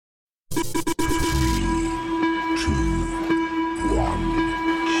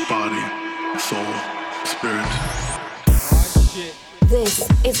This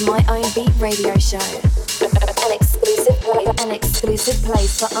is My Own Beat radio show. An exclusive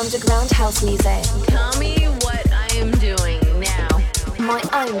place for underground house music. Tell me what I am doing now. My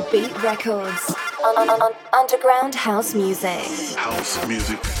Own Beat Records. Underground house music. House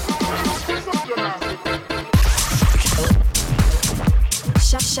music.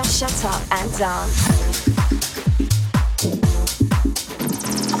 Shut up and dance.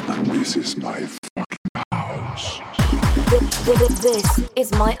 This is my fucking house. This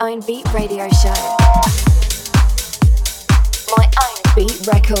is My Own Beat radio show. My Own Beat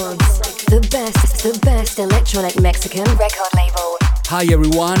Records. The best electronic Mexican record label. Hi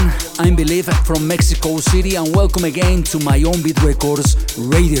everyone, I'm Believe from Mexico City and welcome again to My Own Beat Records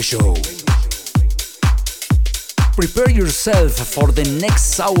radio show. Prepare yourself for the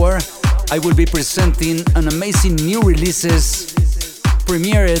next hour. I will be presenting an amazing new releases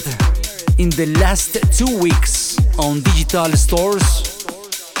premiered in the last 2 weeks on digital stores.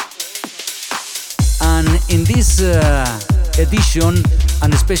 And in this edition,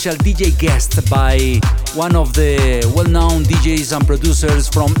 a special DJ guest by one of the well-known DJs and producers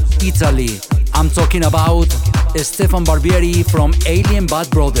from Italy. I'm talking about Stefan Barbieri from Alien Bad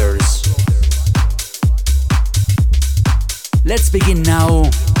Brothers. Let's begin now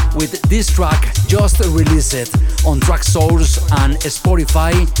with this track just released on Traxsource and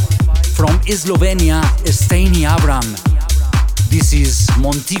Spotify from Slovenia, Steny Abram. This is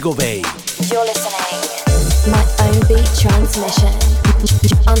Montego Bay. You're listening. My Own Beat transmission.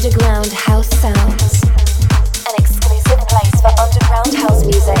 Underground house sounds. An exclusive place for underground house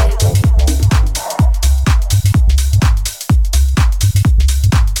music.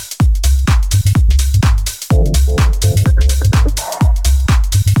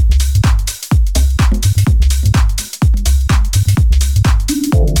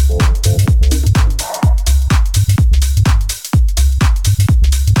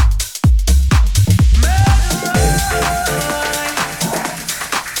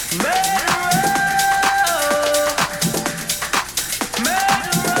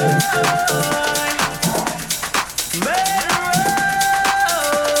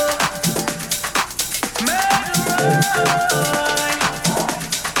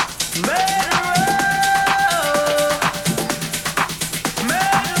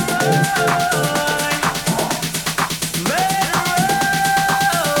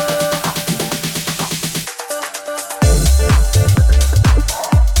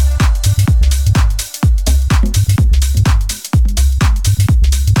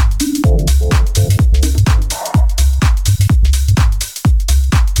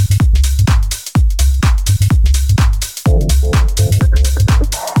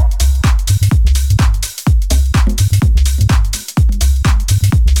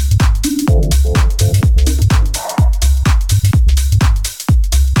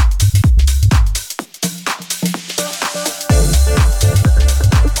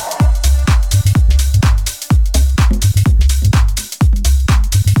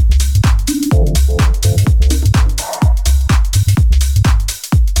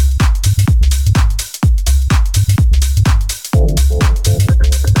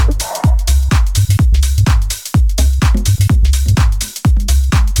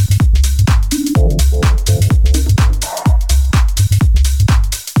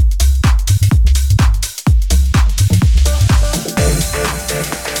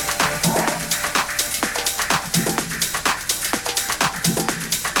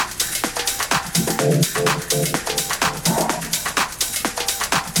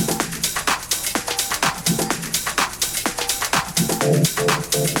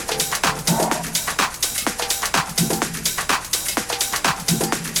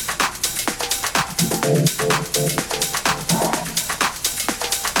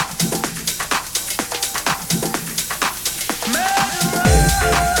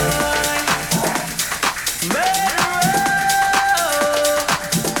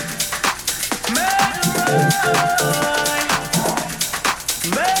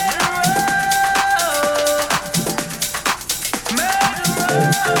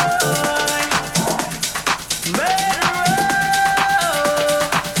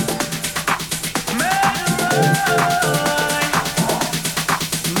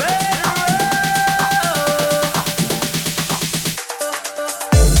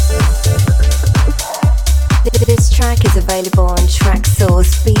 This track is available on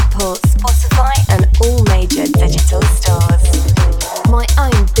Traxsource, Beatport, Spotify and all major digital stores. My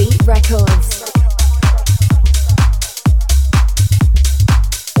Own Beat Records.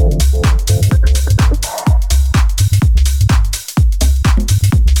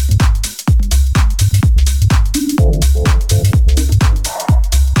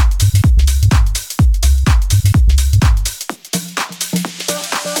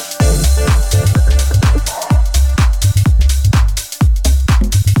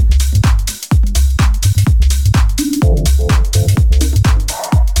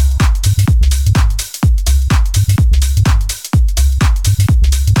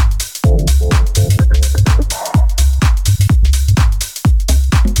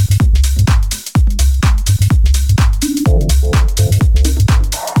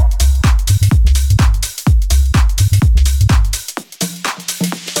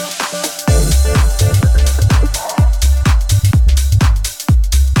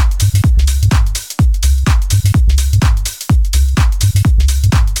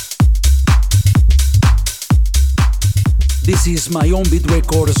 My Own Beat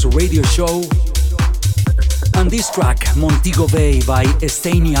Records radio show. And this track, Montego Bay by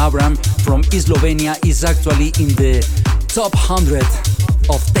Steny Abram from Slovenia, is actually in the top 100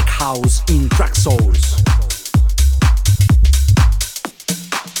 of tech house in Traxsource.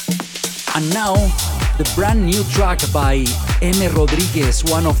 And now, the brand new track by M. Rodriguez,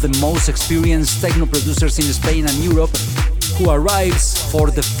 one of the most experienced techno producers in Spain and Europe, who arrives for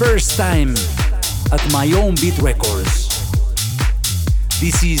the first time at My Own Beat Records.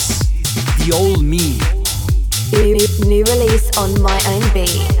 This is The Old Me. New release on My Own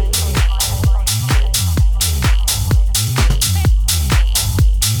Beat.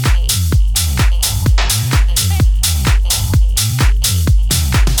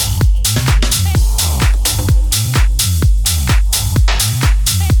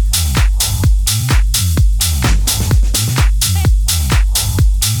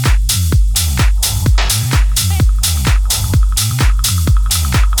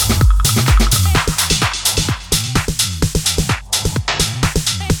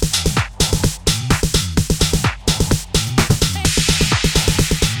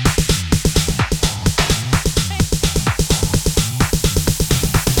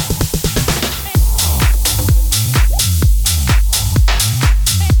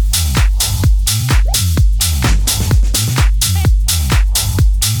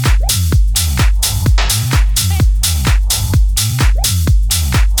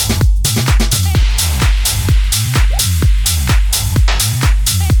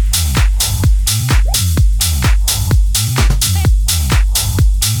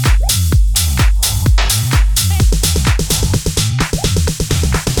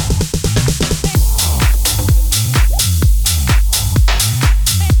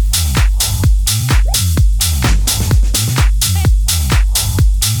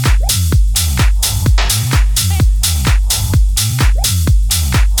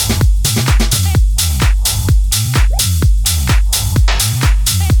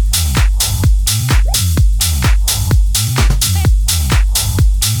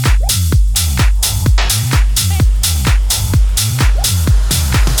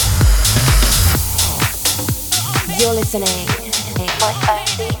 Listening, My Own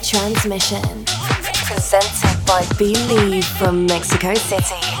Beat transmission, presented by Believe from Mexico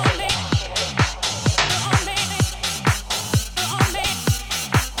City.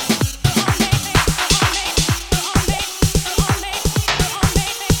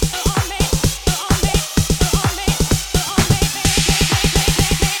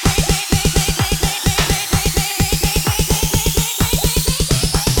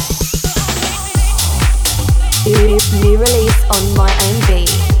 New release on My Own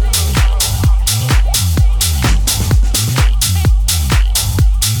Beat.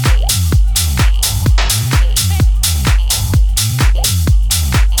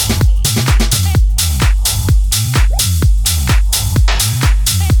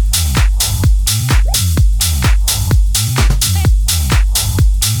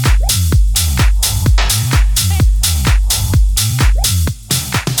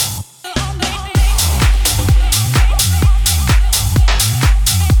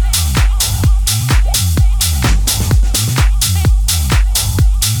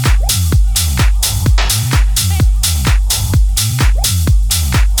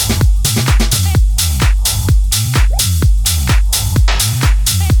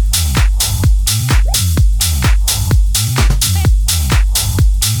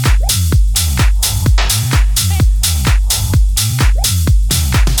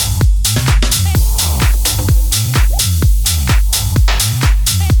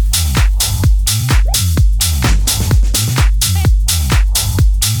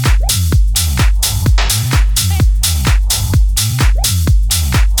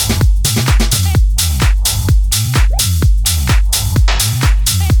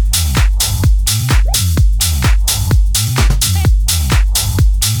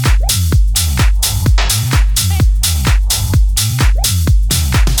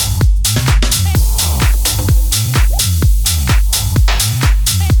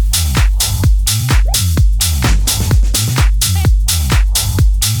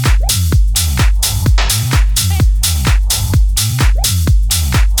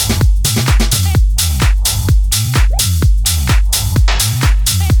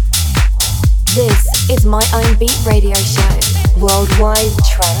 is My Own Beat radio show. Worldwide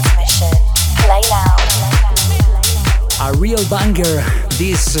transmission. Play loud. A real banger,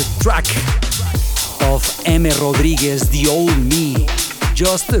 this track of M. Rodriguez, The Old Me,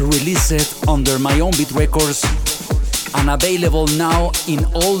 just released under My Own Beat Records and available now in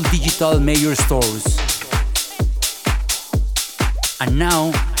all digital major stores. And now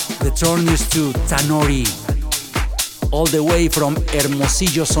the turn is to Tanori, all the way from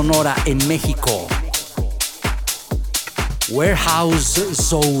Hermosillo, Sonora in Mexico. Warehouse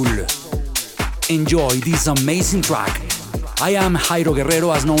Soul. Enjoy this amazing track. I am Jairo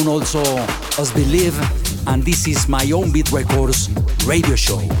Guerrero, as known also as Believe, and this is my own Beat Records radio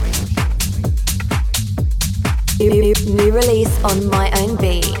show. New release on My Own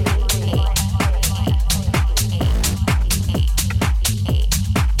Beat.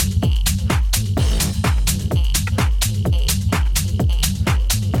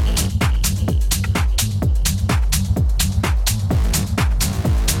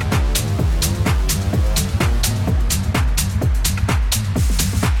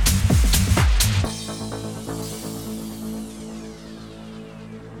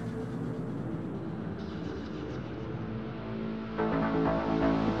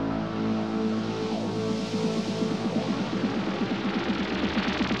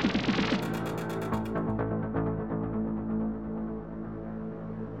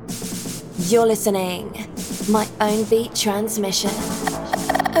 You're listening. My Own Beat transmission.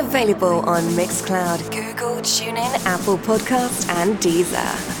 Available on Mixcloud, Google, TuneIn, Apple Podcast, and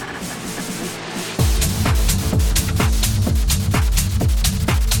Deezer.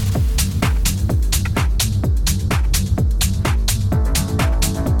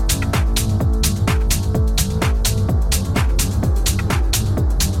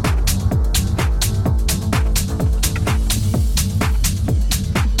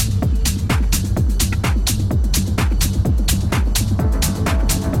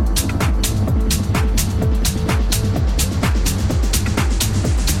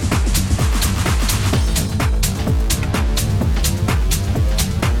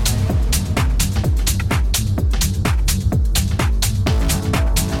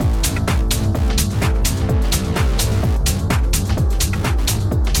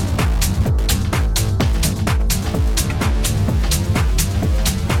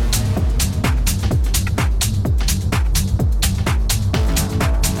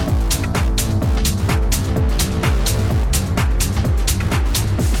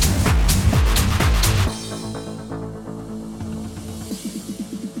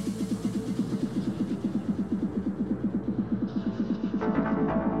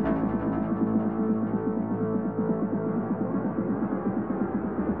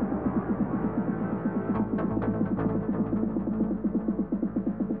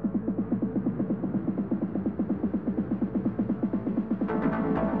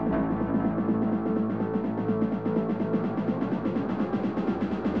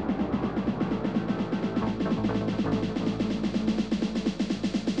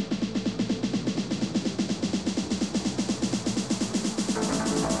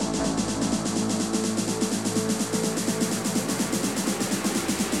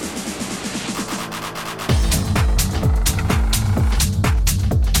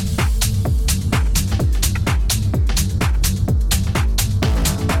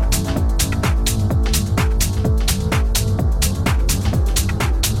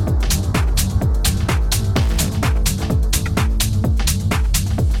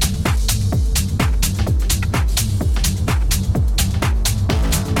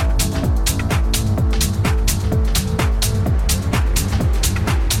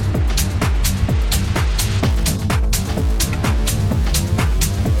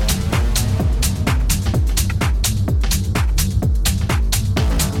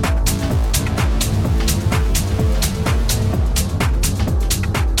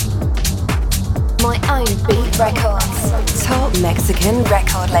 Records, top Mexican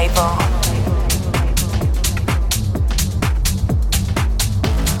record label.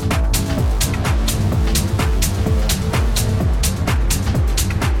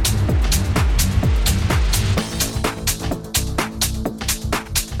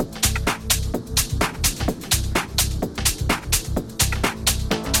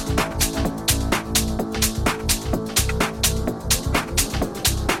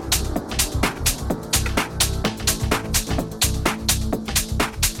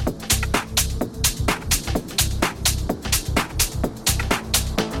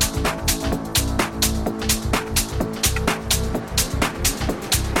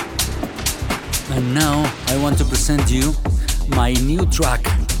 And now I want to present you my new track,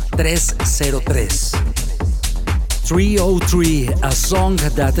 303. 303, a song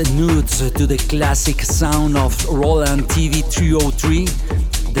that nudes to the classic sound of Roland TV 303,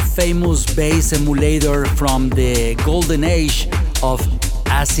 the famous bass emulator from the golden age of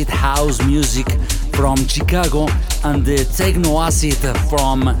acid house music from Chicago and the techno acid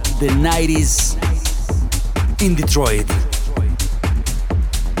from the 90s in Detroit.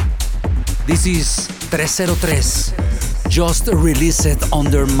 This is 303, just released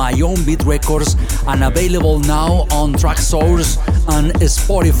under My Own Beat Records and available now on Traxsource and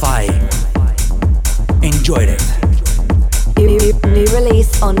Spotify. Enjoy it. New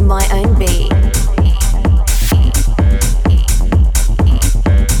release on My Own Beat.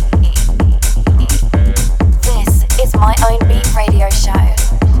 This is My Own Beat radio show.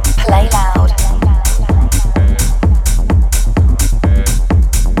 Play loud.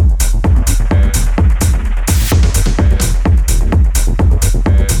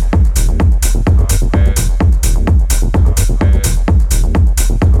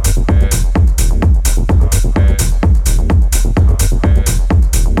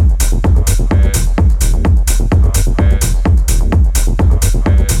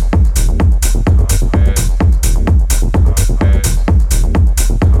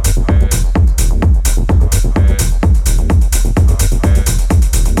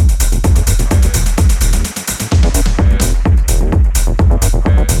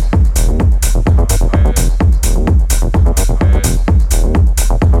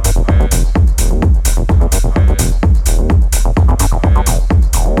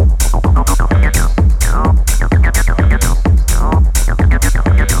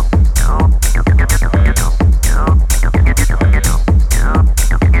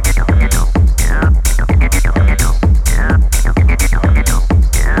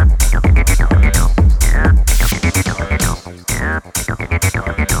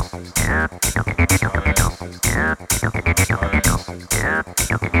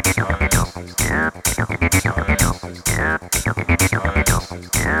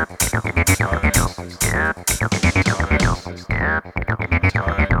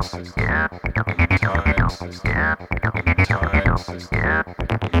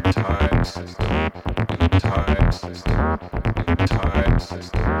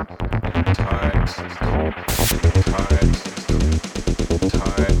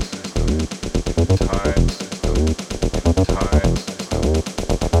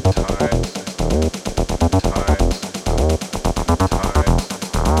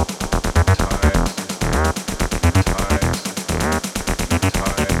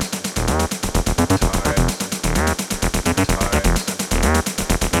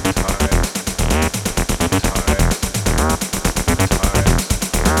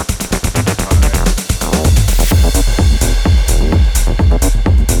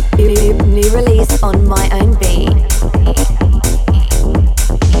 On My Own Beat.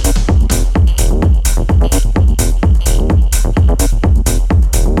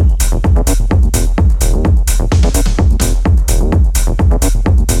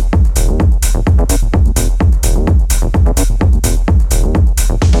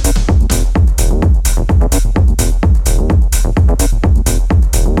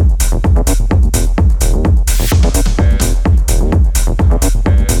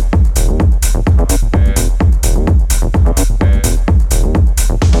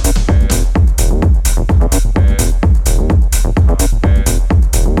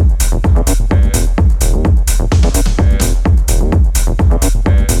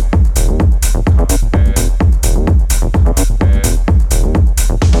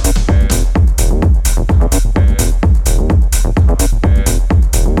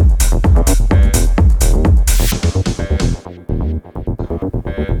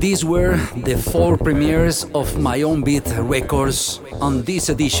 These were the 4 premieres of My Own Beat Records on this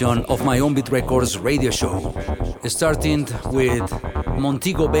edition of My Own Beat Records radio show. Starting with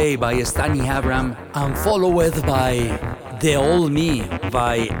Montego Bay by Stanley Abram and followed by The Old Me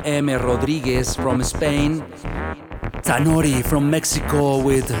by M. Rodriguez from Spain, Tanori from Mexico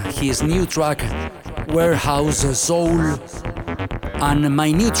with his new track Warehouse Soul, and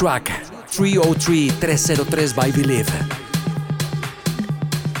my new track 303 by Believe.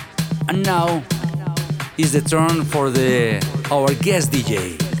 And now is the turn for our guest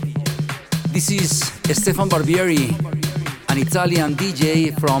DJ. This is Stefan Barbieri, an Italian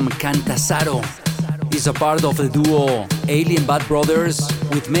DJ from Cantasaro. He's a part of the duo Alien Bad Brothers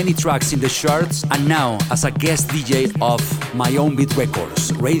with many tracks in the charts, and now as a guest DJ of My Own Beat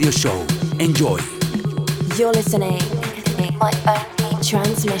Records radio show. Enjoy. You're listening to My Own Beat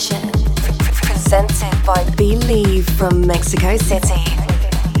transmission presented by Believe from Mexico City.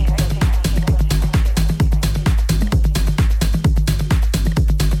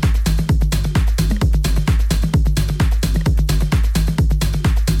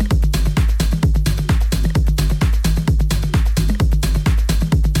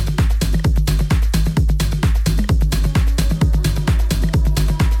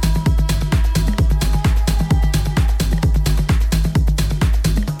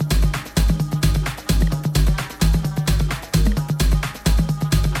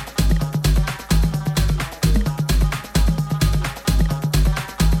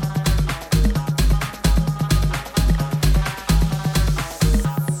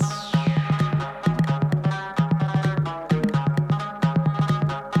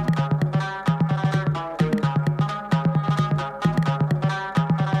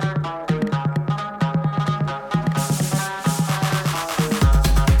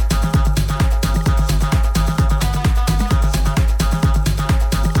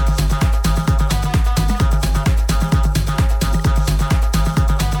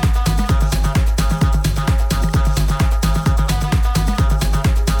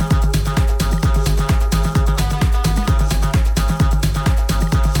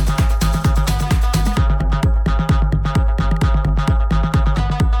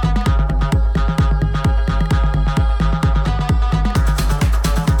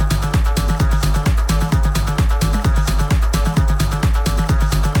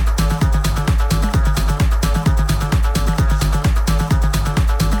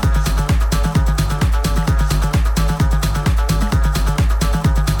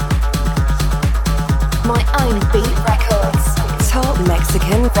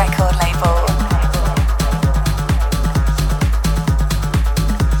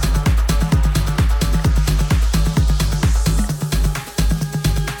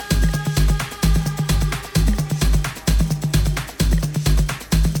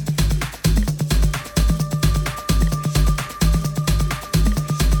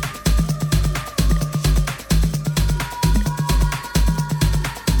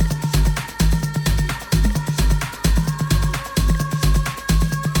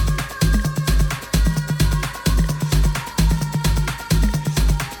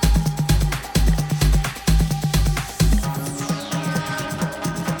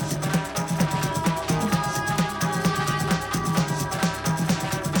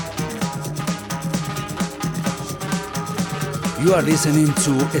 You are listening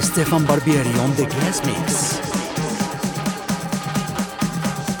to Stefan Barbieri on the Guest Mix.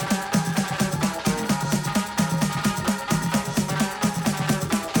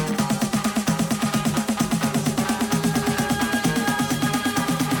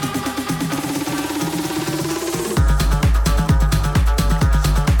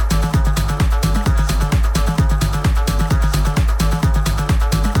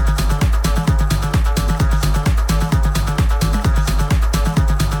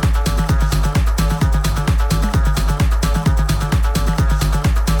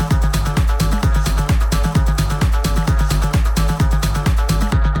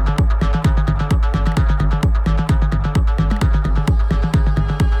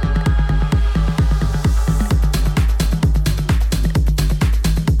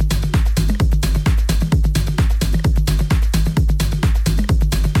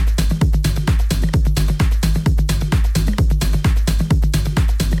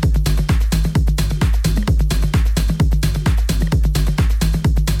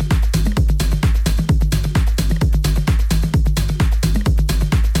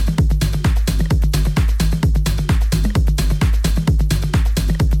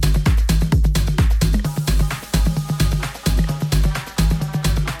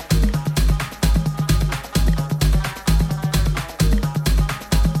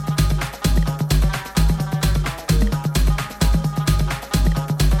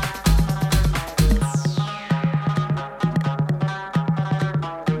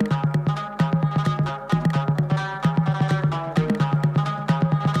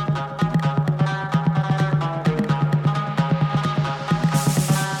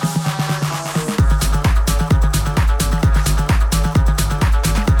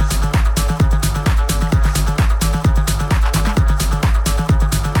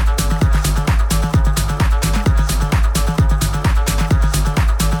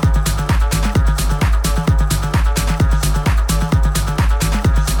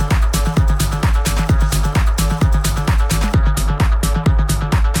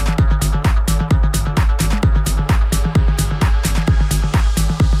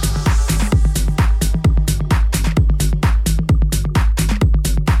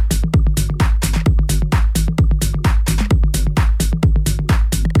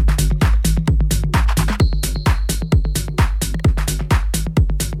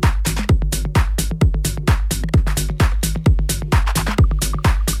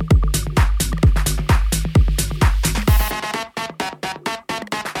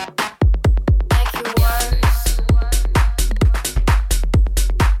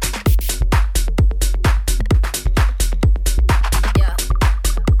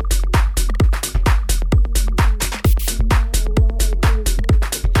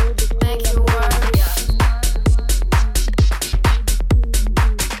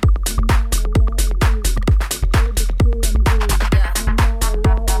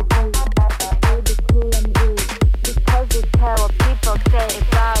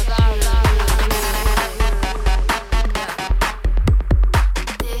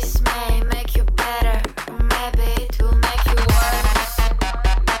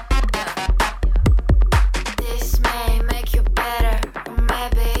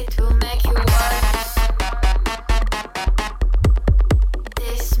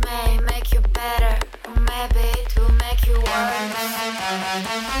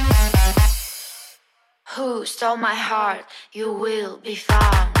 Who stole my heart? You will be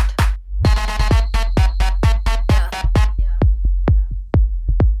found.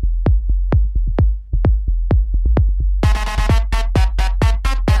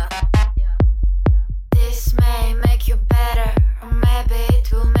 This may make you better, or maybe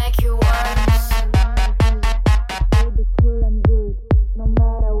it will make you worse. It will be cool and good, no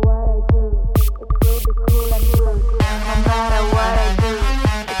matter what I do. It will be cool and good, no matter what I do.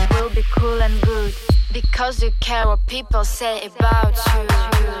 It will be cool and good, because you care what people say about you.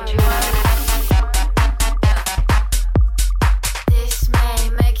 This may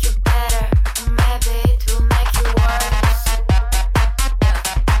make you better, or maybe it will make you worse.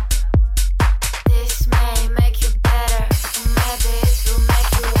 This may make you better, or maybe it will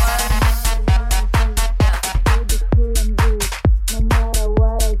make you worse. It will be cool and good, no matter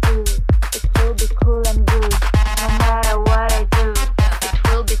what I do. It will be cool and good, no matter what I do. It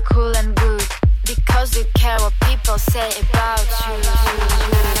will be cool and good, because you care what people say about you.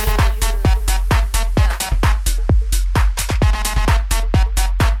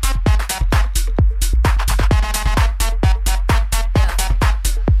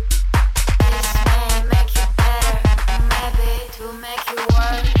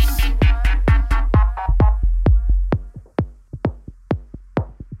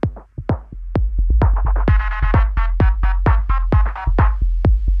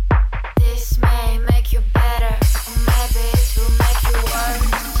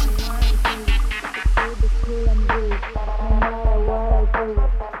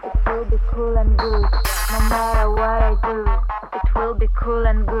 cool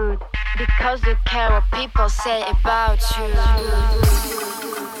and good. Because you care what people say about you.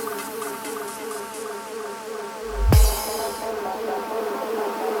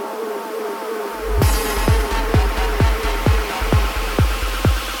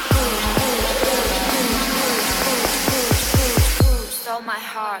 My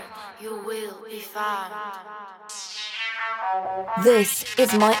heart, you will be found. This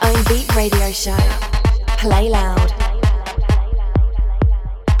is My Own Beat radio show. Play loud.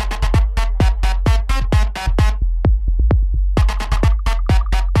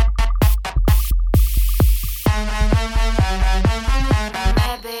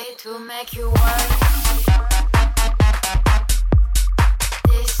 Maybe to make you worse.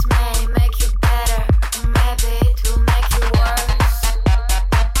 This may make you better. Maybe to make you worse.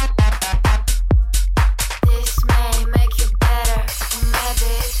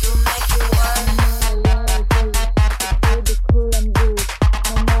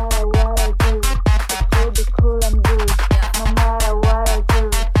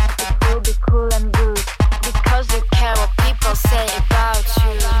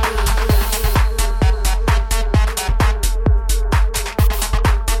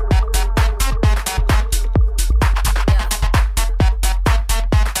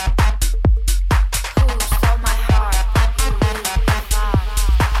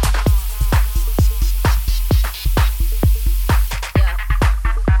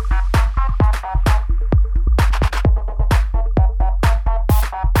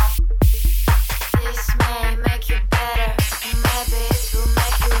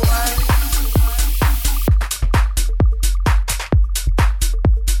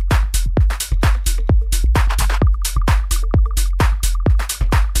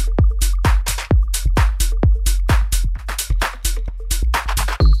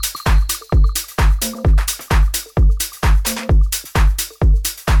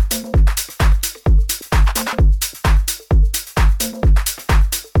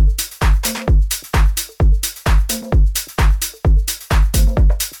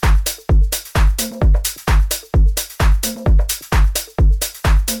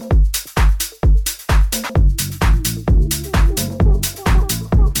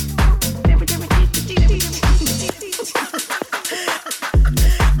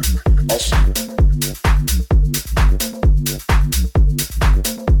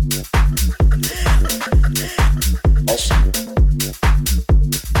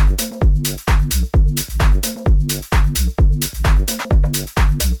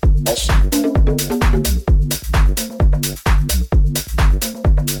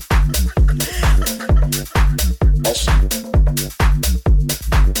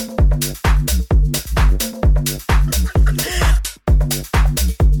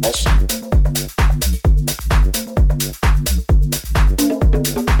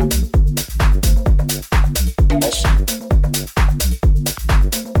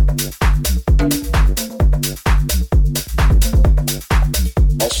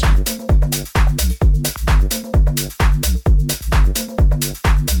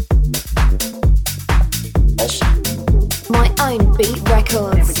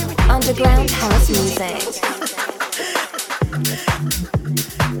 Underground house music.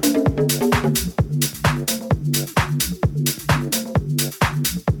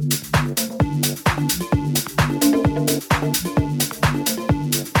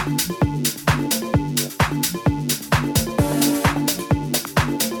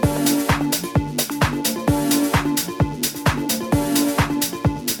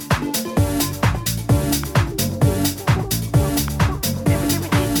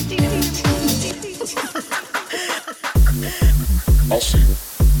 I'll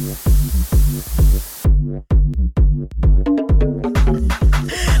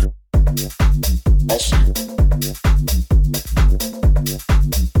see.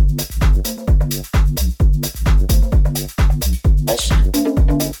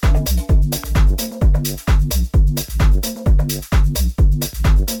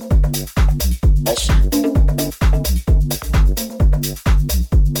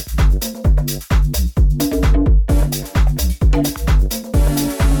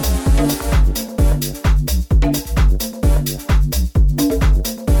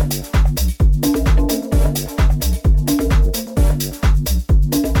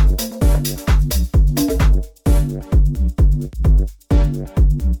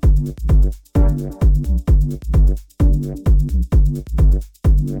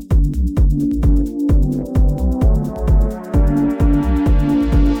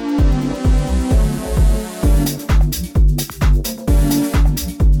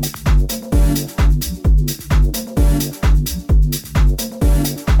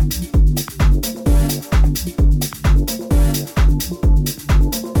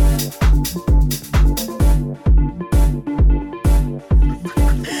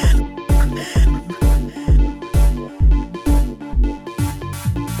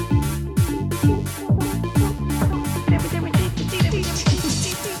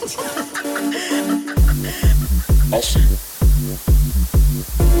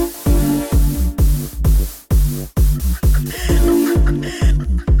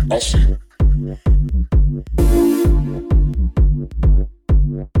 My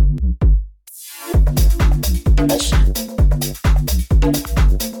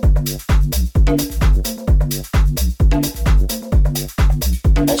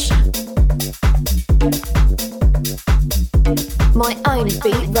Own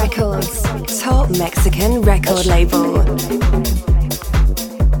Beat Records, top Mexican record label.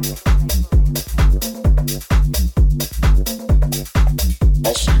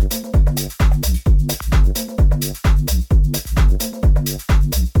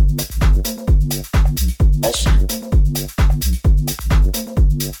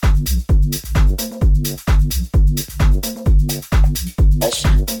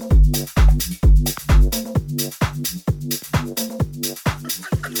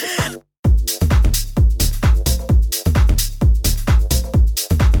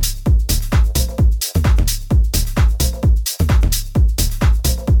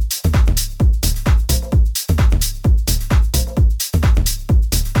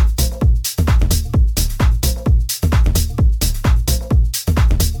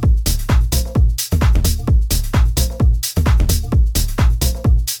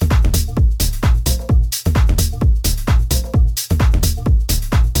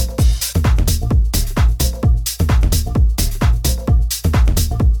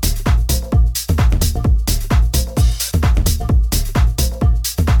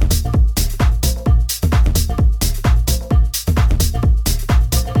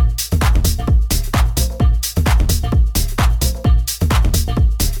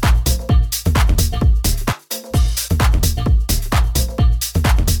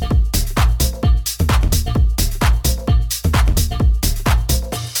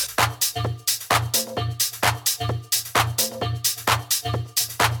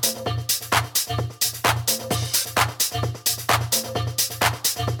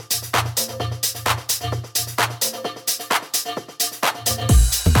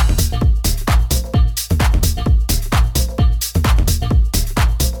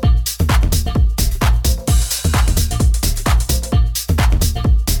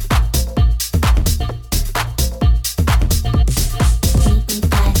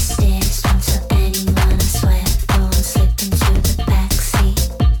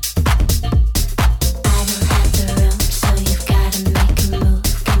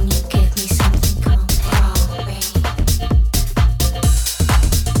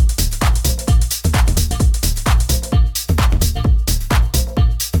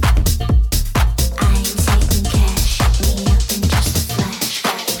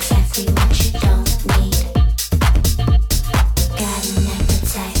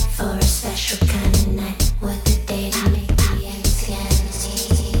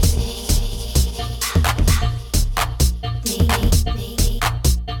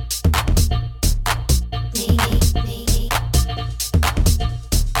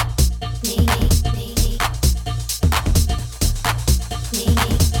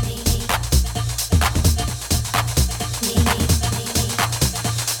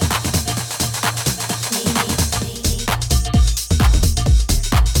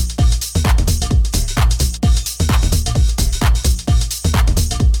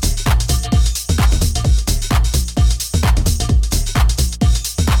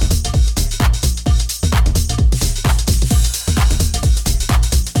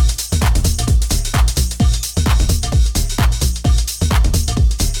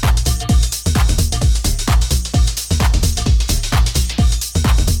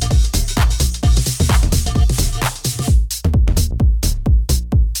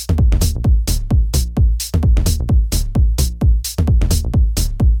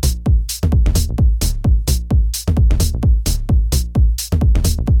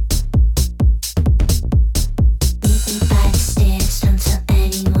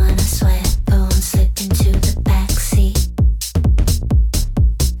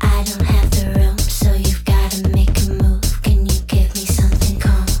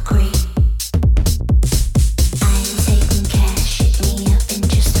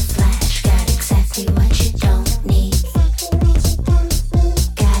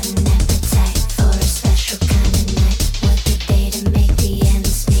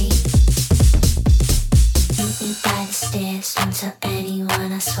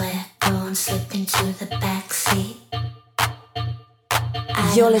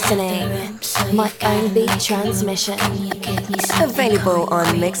 You're listening. My Own Beat Transmission. Available on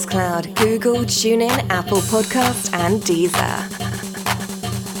Mixcloud, Google, TuneIn, Apple Podcast, and Deezer.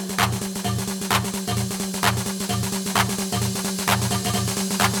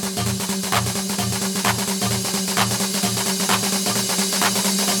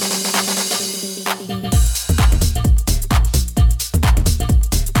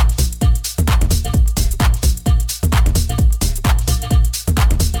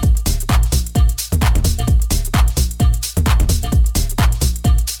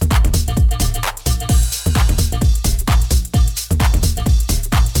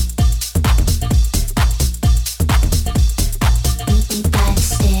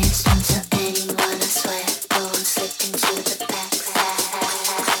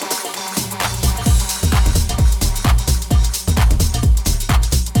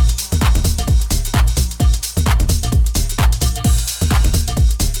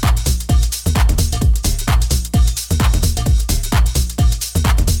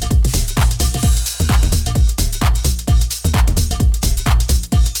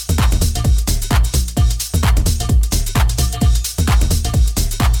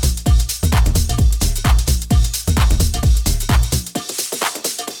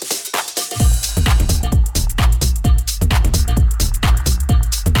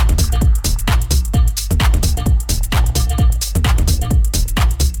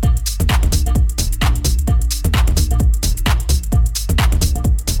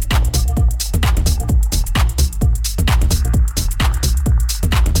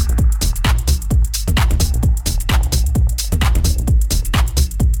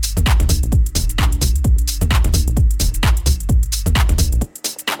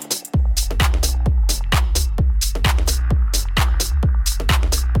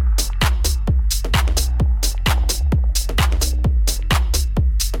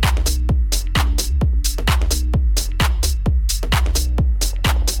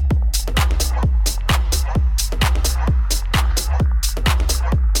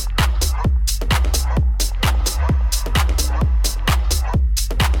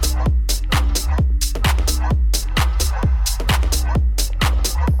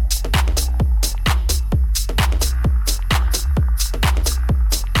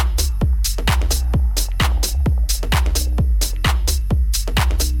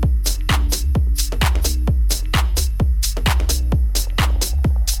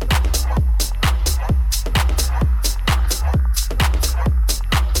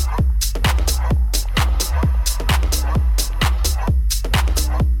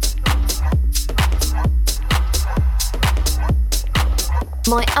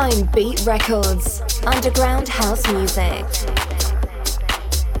 My Own Beat Records, underground house music.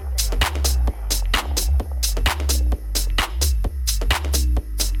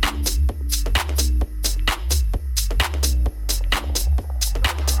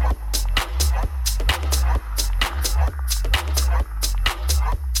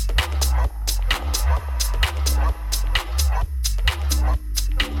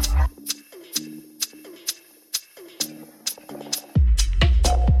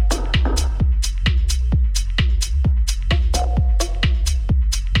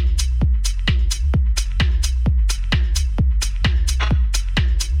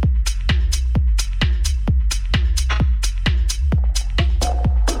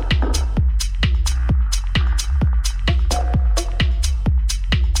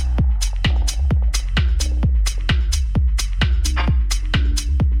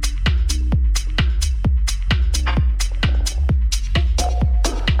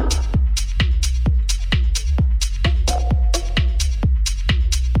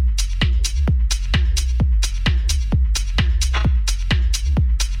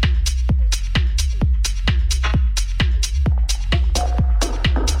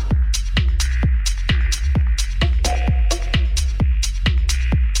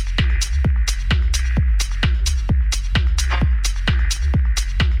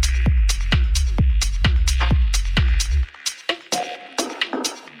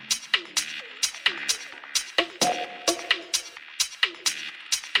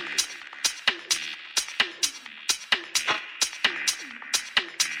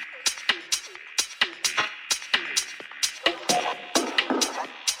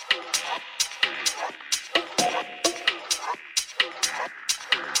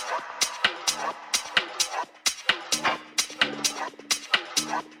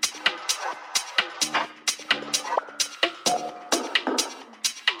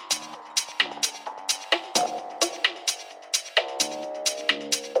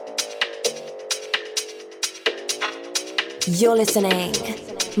 You're listening.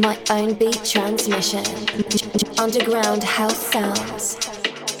 My Own Beat Transmission. Underground house sounds.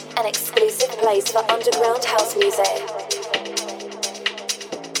 An exclusive place for underground house music.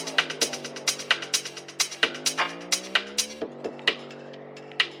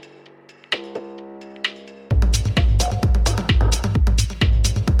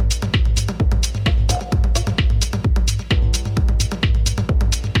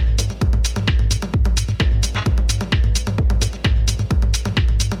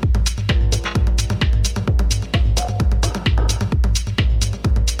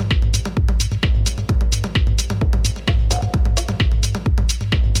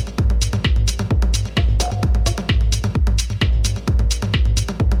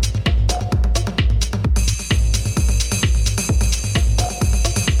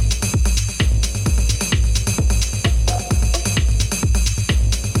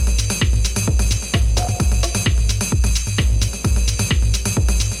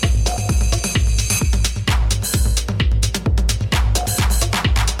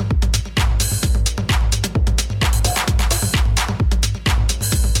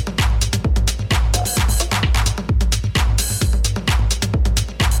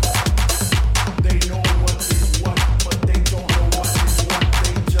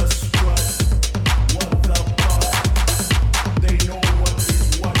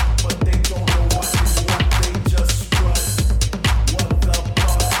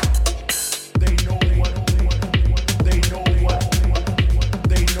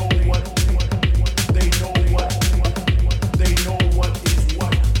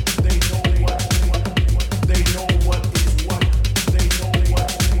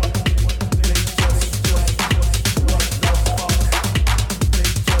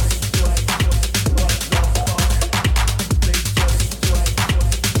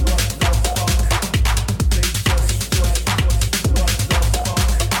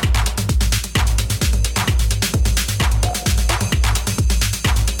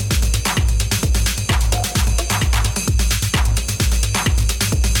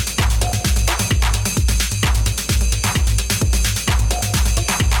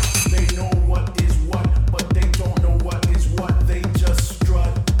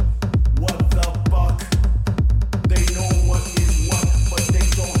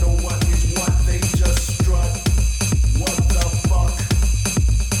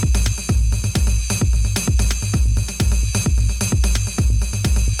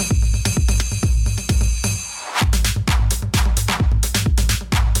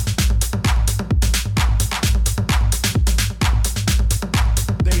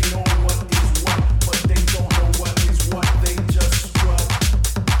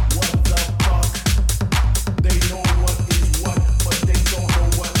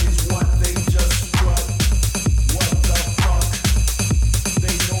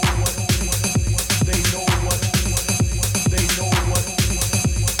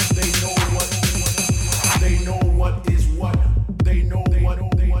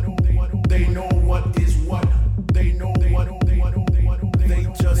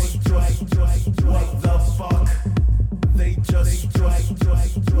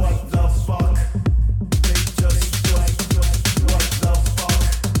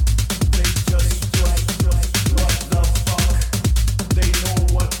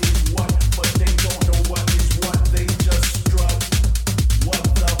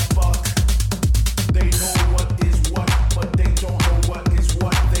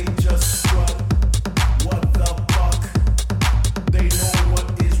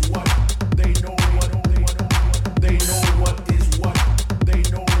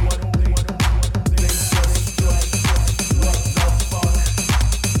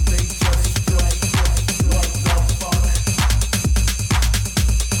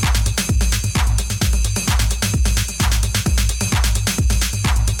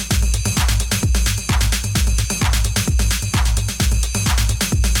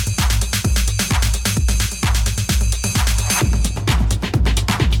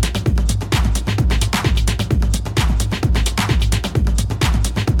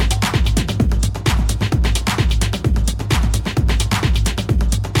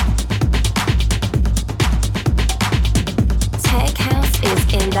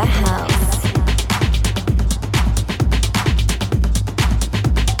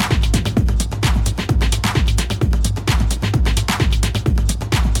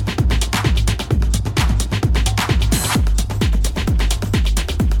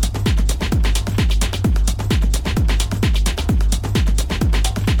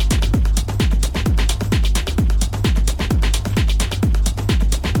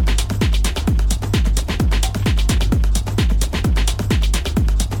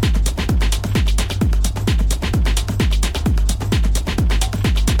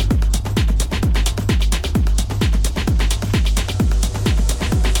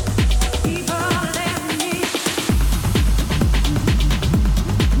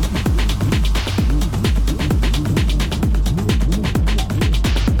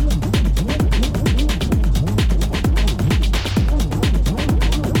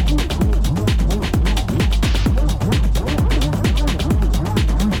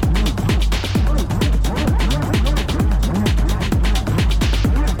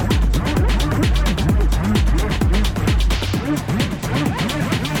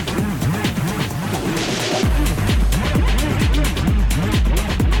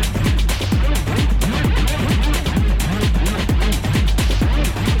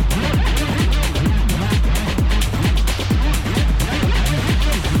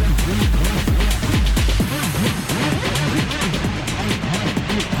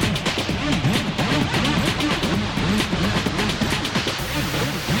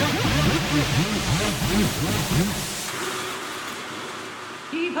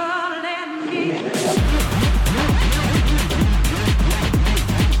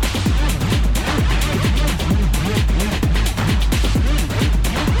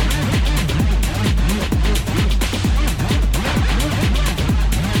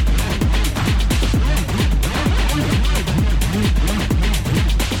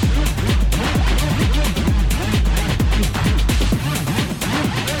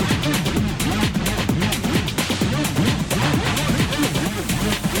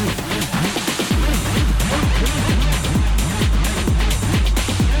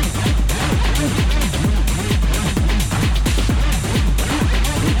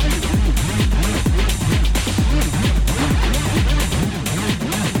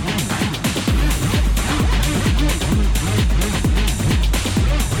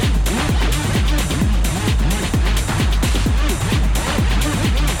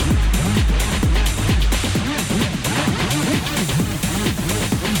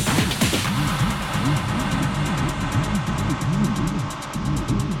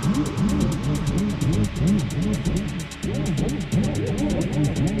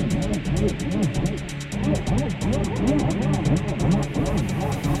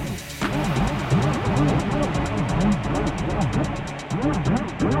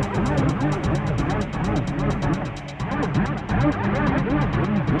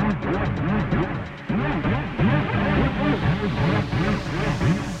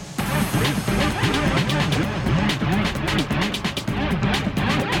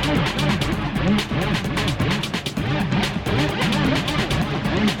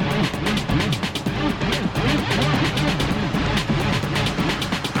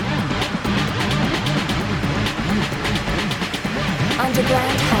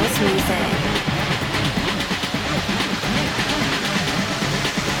 Underground house music.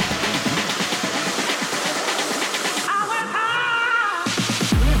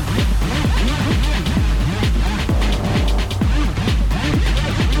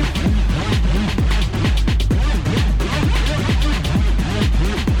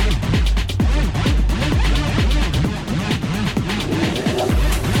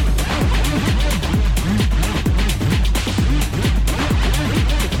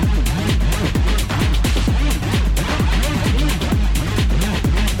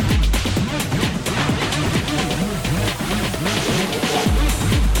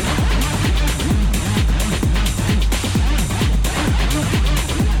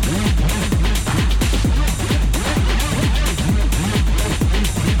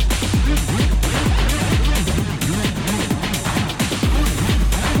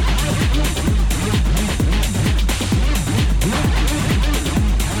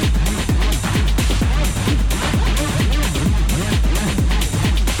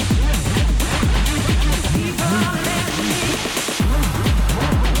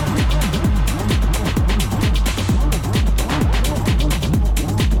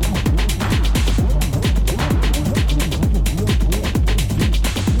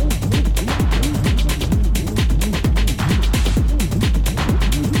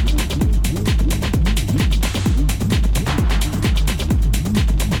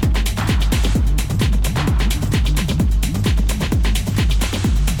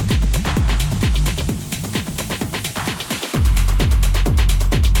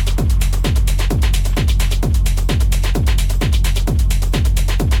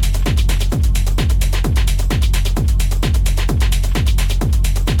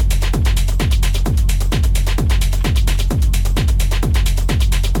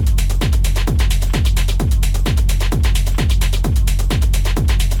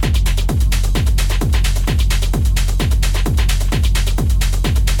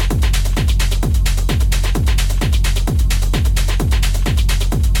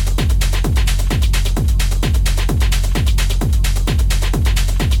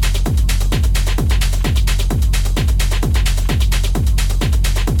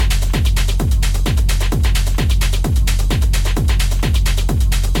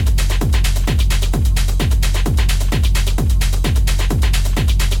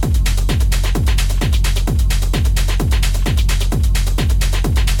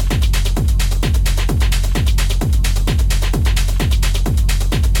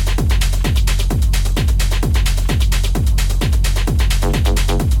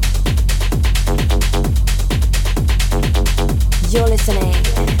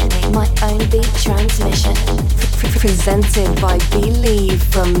 Transmission presented by Believe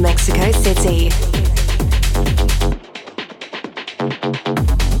from Mexico City.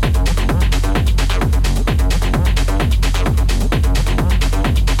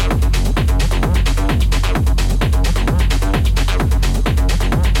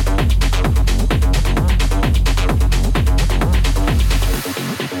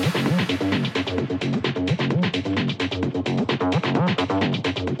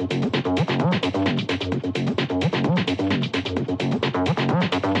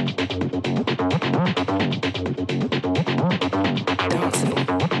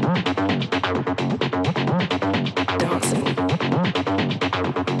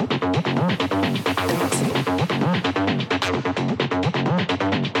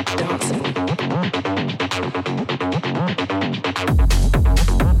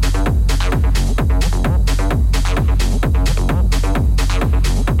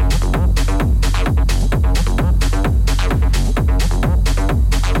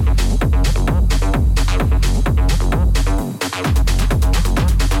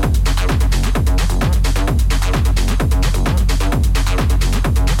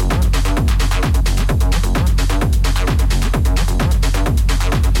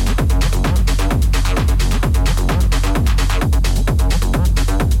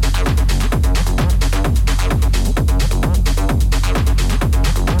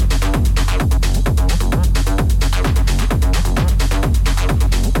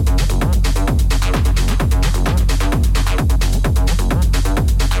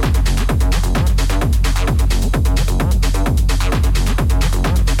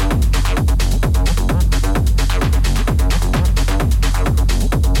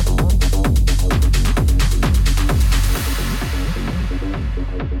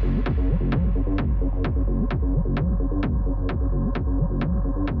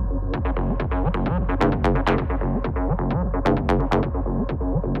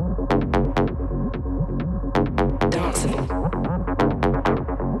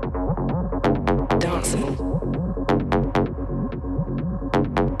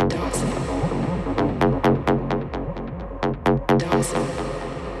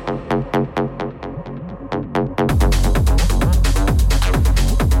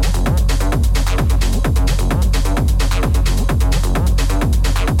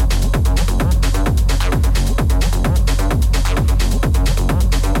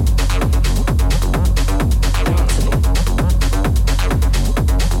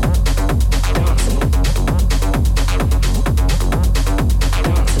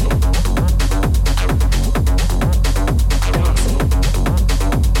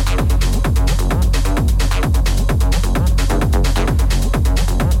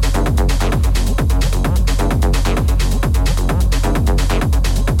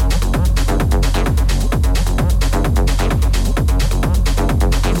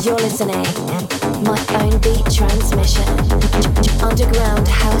 listening. My own beat transmission. Underground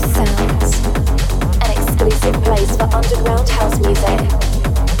house sounds. An exclusive place for underground house music.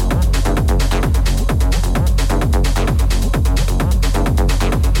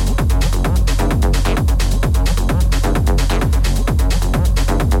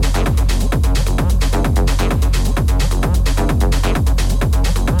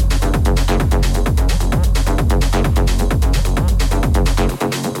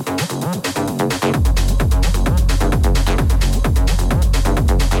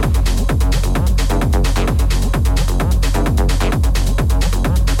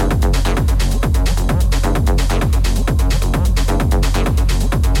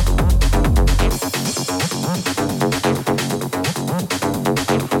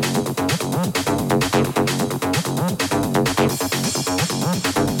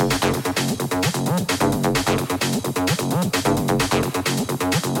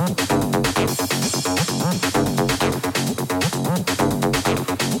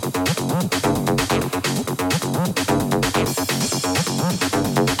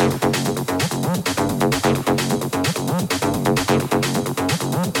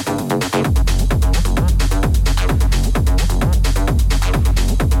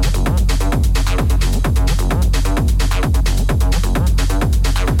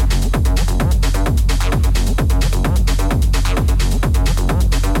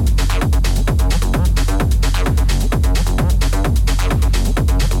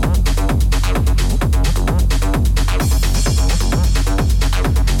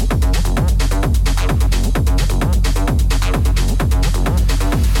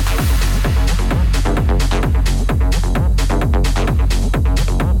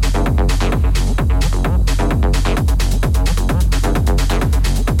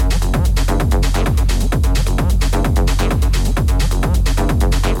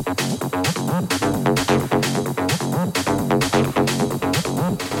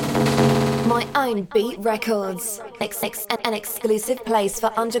 Beat Records, an exclusive place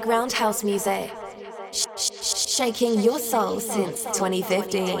for underground house music. Shaking your soul since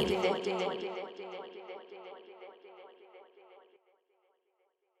 2015.